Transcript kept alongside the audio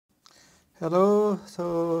Hello,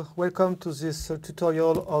 so welcome to this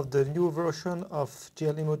tutorial of the new version of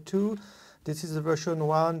glnemo2. This is the version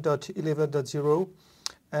 1.11.0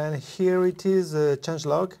 and here it is a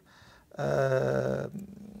changelog.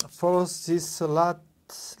 For this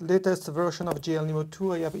latest version of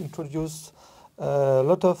glnemo2 I have introduced a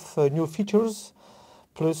lot of new features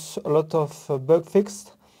plus a lot of bug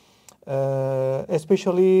fixed.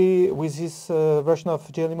 Especially with this version of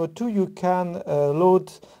glnemo2 you can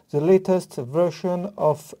load the latest version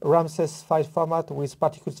of ramses file format with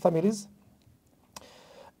particles families.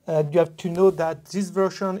 And you have to know that this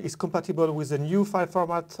version is compatible with the new file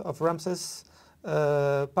format of ramses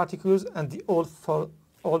particles and the old file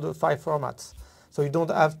formats. So you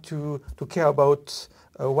don't have to care about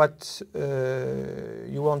what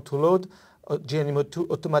you want to load. glnemo2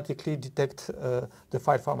 automatically detects the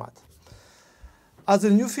file format. As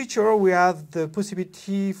a new feature, we have the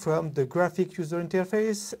possibility from the graphic user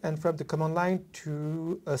interface and from the command line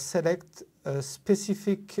to select a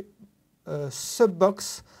specific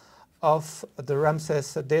sub-box of the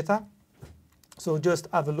ramses data. So just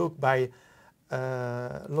have a look by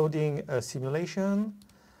loading a simulation.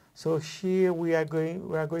 So here we are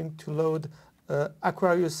going to load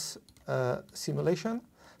Aquarius simulation.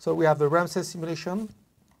 So we have the ramses simulation.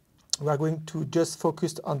 We are going to just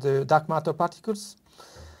focus on the dark matter particles.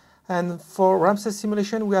 And for ramses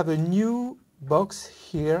simulation, we have a new box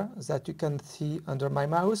here that you can see under my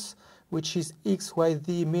mouse, which is X, Y,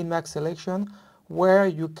 Z min-max selection, where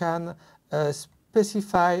you can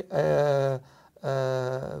specify a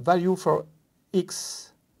value for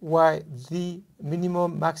X, Y, Z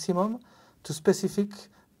minimum, maximum to specific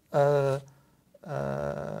an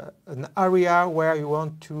area where you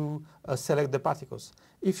want to select the particles.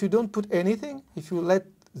 If you don't put anything, if you let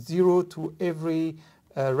 0 to every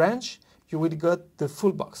range, you will get the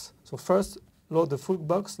full box. So first load the full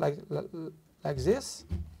box like this.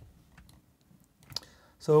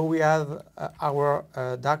 So we have our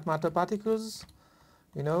dark matter particles,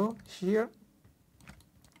 here.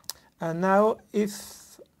 And now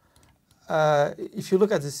if you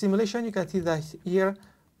look at the simulation, you can see that here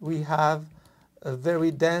we have a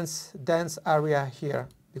very dense area here,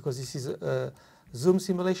 because this is a zoom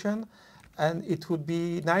simulation, and it would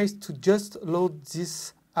be nice to just load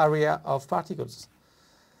this area of particles.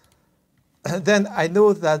 Then I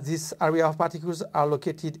know that this area of particles are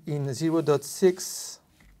located in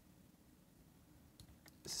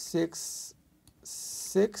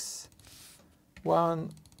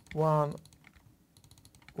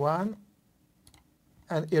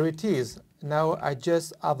and here it is. Now I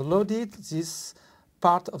just have loaded this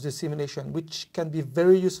part of the simulation, which can be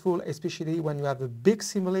very useful, especially when you have a big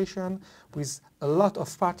simulation with a lot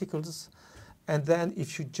of particles. And then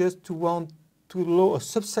if you just want to load a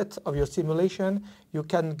subset of your simulation, you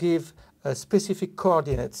can give specific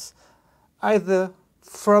coordinates, either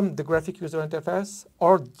from the graphic user interface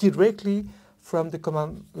or directly from the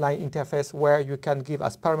command line interface, where you can give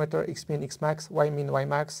as parameter xmin, xmax, ymin,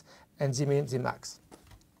 ymax, and zmin, zmax.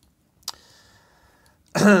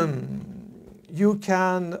 You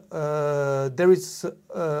can, there is,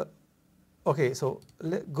 okay, so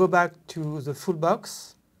go back to the full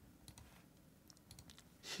box.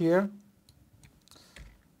 Here,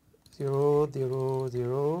 0, 0,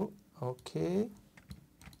 0, okay.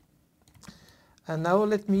 And now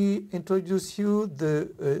let me introduce you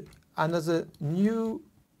the another new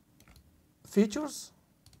features,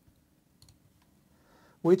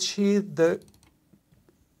 which is the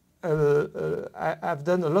I've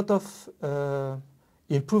done a lot of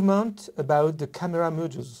improvement about the camera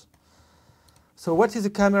modules. So what is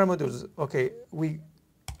the camera modules? Okay, we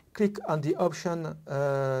click on the option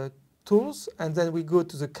tools, and then we go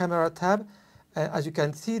to the camera tab. And as you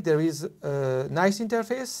can see, there is a nice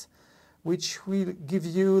interface which will give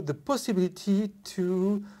you the possibility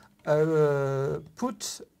to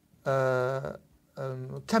put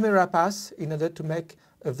camera paths in order to make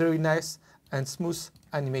a very nice and smooth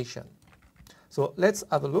animation. So let's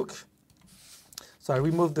have a look. So I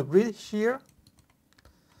remove the grid here.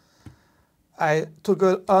 I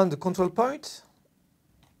toggle on the control point.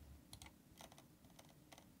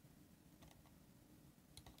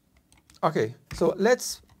 Okay, so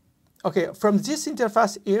from this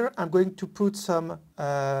interface here, I'm going to put some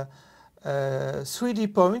 3D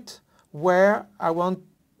point where I want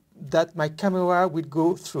that my camera will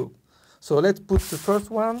go through. So let's put the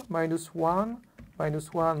first one, -1,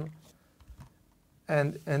 -1,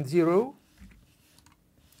 and 0,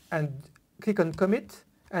 and click on commit.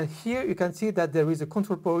 And here you can see that there is a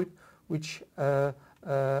control point which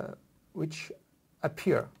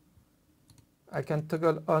appear. I can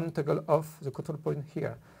toggle on, toggle off the control point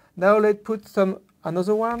here. Now let's put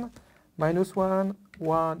another one, -1,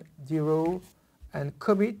 1, 0, and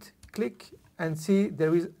commit, click, and see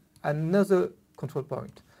there is another control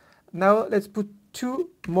point. Now let's put 2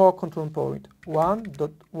 more control points,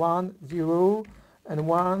 1.1, 0, and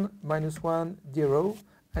 1, -1, 0,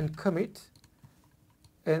 and commit.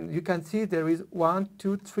 And you can see there is 1,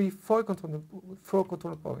 2, 3, 4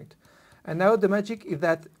 control points. And now the magic is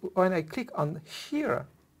that when I click on here,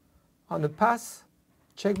 on the path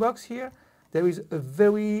checkbox here, there is a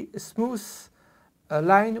very smooth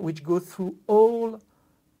line which goes through all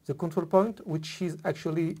the control point, which is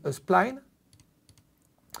actually a spline.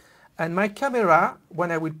 And my camera,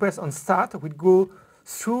 when I will press on start, will go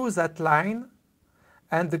through that line,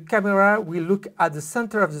 and the camera will look at the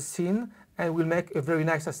center of the scene and will make a very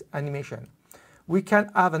nice animation. We can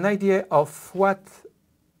have an idea of what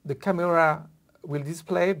the camera will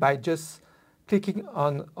display by just clicking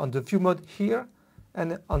on the view mode here.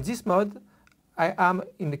 And on this mode, I am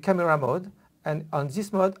in the camera mode, and on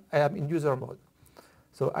this mode, I am in user mode.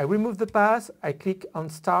 So I remove the path, I click on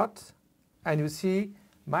start, and you see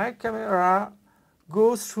my camera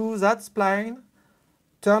goes through that spline,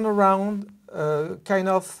 turn around, kind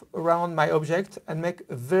of around my object, and make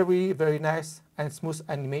a very, very nice and smooth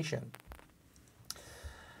animation.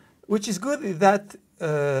 Which is good is that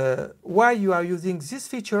while you are using this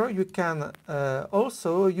feature, you can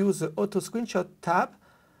also use the Auto Screenshot tab.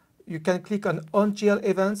 You can click on GL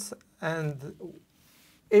events, and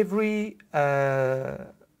every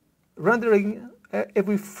rendering,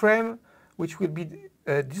 every frame which will be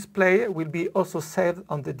displayed will be also saved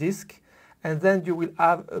on the disk. And then you will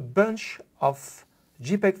have a bunch of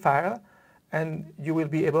JPEG files, and you will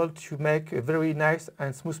be able to make a very nice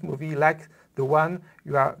and smooth movie like the one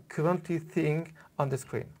you are currently seeing on the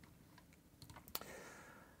screen.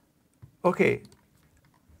 Okay.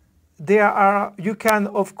 You can,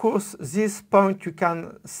 of course, this point, you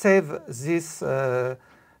can save this,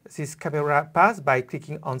 this camera path by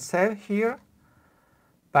clicking on Save here,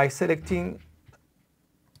 by selecting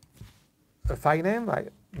a file name,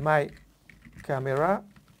 like my camera,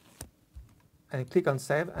 and click on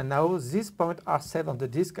Save. And now these points are saved on the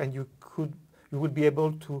disk, and you will be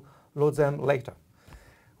able to load them later.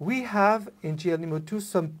 We have in glnemo2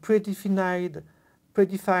 some predefined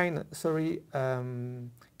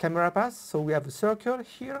camera paths. So we have a circle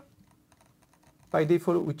here by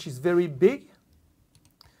default, which is very big.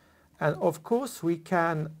 And of course, we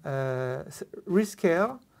can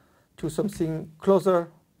rescale to something closer,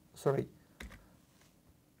 something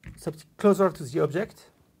closer to the object.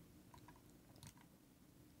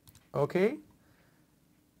 Okay.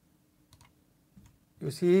 You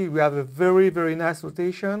see, we have a very, very nice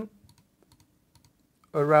rotation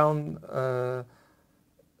around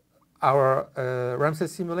our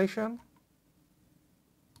Ramses simulation.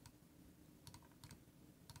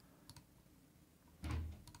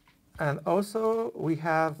 And also we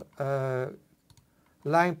have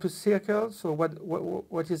line plus circle. So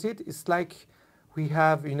what is it? It's like we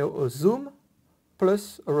have, you know, a zoom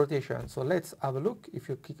plus a rotation. So let's have a look. If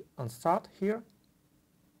you click on start here.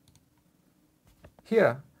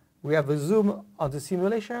 Here we have a zoom on the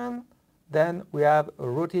simulation, then we have a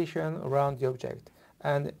rotation around the object.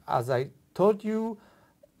 And as I told you,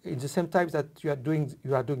 in the same time that you are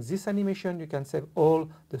doing this animation, you can save all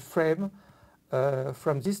the frame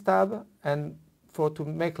from this tab, and to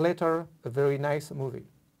make later a very nice movie.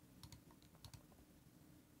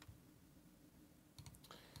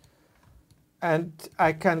 And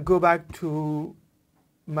I can go back to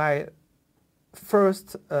my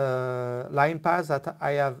first line path that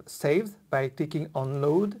I have saved by clicking on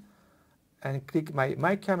load, and click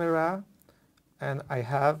my camera, and I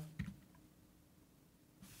have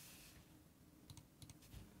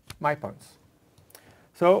my points.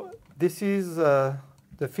 So this is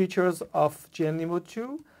the features of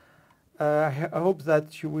glnemo2. I hope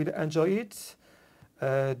that you will enjoy it.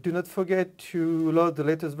 Do not forget to load the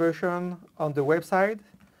latest version on the website,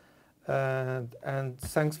 and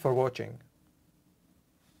thanks for watching.